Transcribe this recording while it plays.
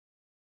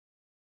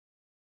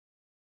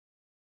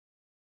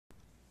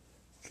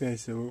Okay,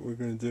 so what we're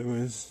going to do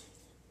is,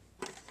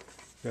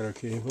 got our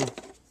cable.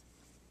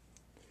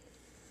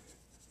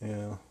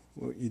 Now,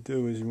 what you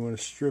do is you want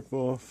to strip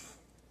off,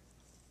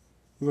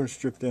 we're going to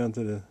strip down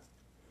to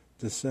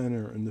the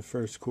center and the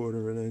first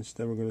 1/4 inch,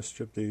 then we're going to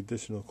strip the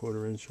additional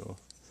 1/4 inch off.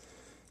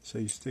 So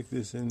you stick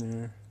this in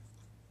there,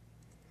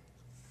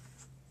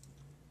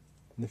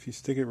 and if you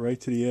stick it right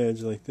to the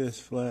edge like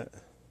this, flat,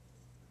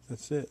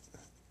 that's it.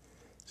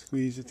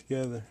 Squeeze it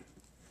together.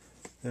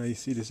 Now you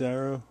see this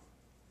arrow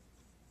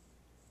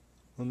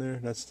on there?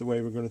 That's the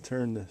way we're going to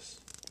turn this.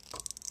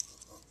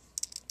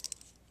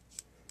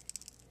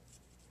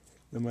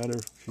 No matter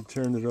if you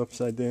turn it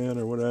upside down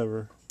or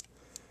whatever,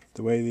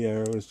 the way the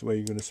arrow is the way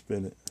you're going to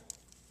spin it.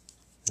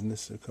 And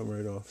this will come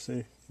right off.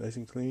 See? Nice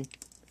and clean.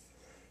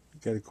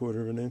 Got a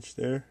 1/4 inch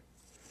there.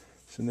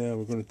 So now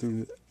we're going to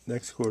do the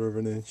next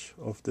 1/4 inch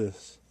off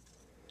this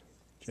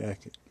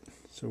jacket.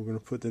 So we're going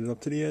to put it up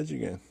to the edge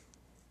again.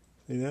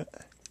 See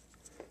that?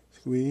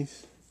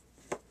 Squeeze.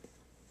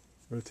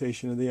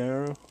 Rotation of the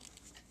arrow.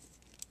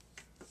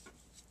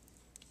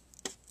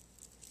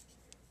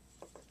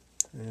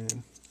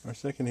 And our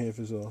second half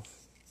is off.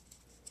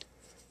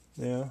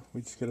 Now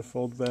we just got to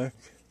fold back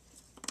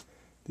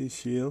these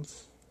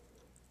shields.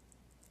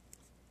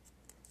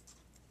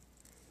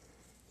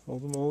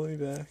 Fold them all the way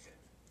back.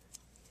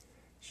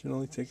 Should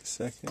only take a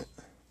second.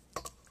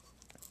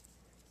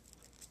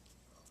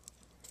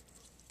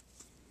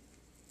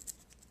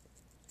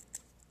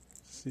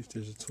 See if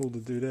there's a tool to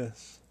do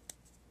this.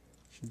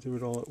 Should do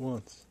it all at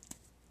once.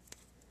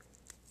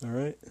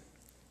 Alright.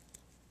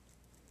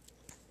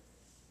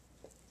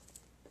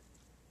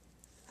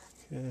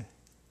 Okay.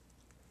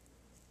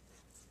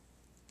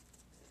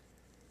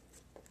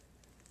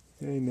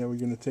 Okay, now we're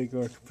going to take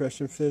our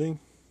compression fitting.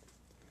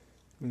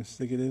 I'm going to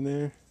stick it in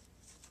there.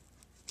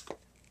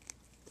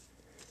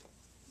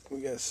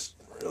 We got to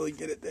really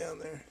get it down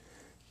there.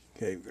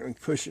 Okay, we're going to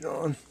push it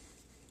on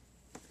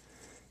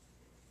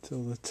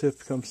until the tip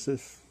comes to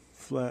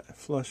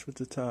flush with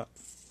the top.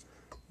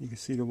 You can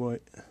see the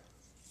white.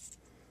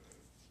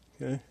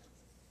 Okay.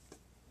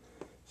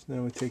 So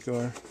now we take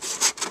our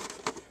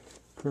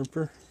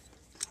crimper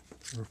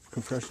or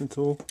compression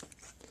tool.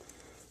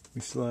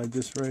 We slide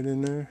this right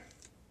in there,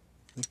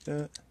 like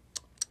that.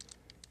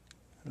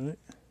 All right.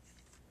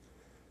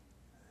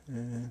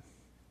 And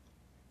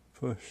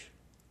push.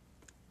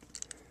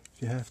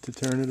 If you have to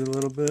turn it a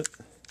little bit,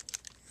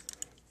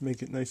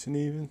 make it nice and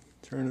even,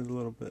 turn it a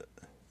little bit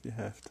if you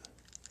have to.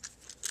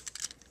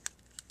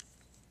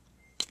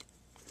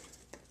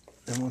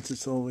 And once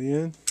it's all the way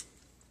in,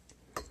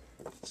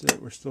 that's it.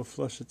 We're still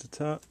flush at the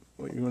top.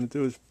 What you want to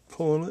do is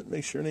pull on it,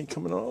 make sure it ain't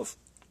coming off,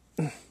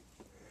 and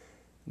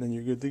then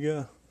you're good to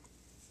go.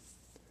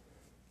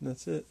 And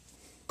that's it.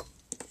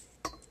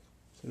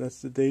 So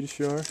that's the data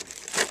shark.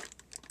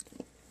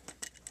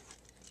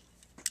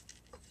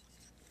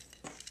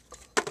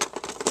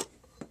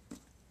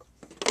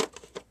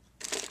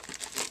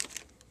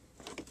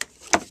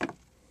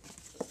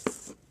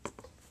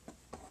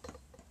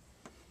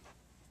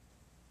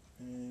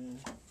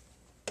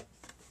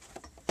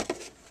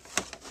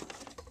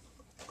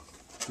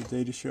 The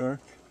Data Shark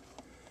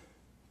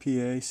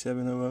PA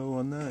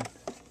 70019.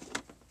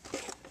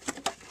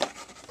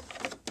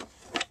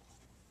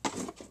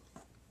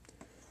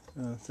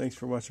 Thanks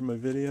for watching my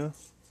video,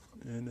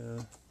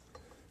 and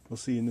we'll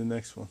see you in the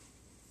next one.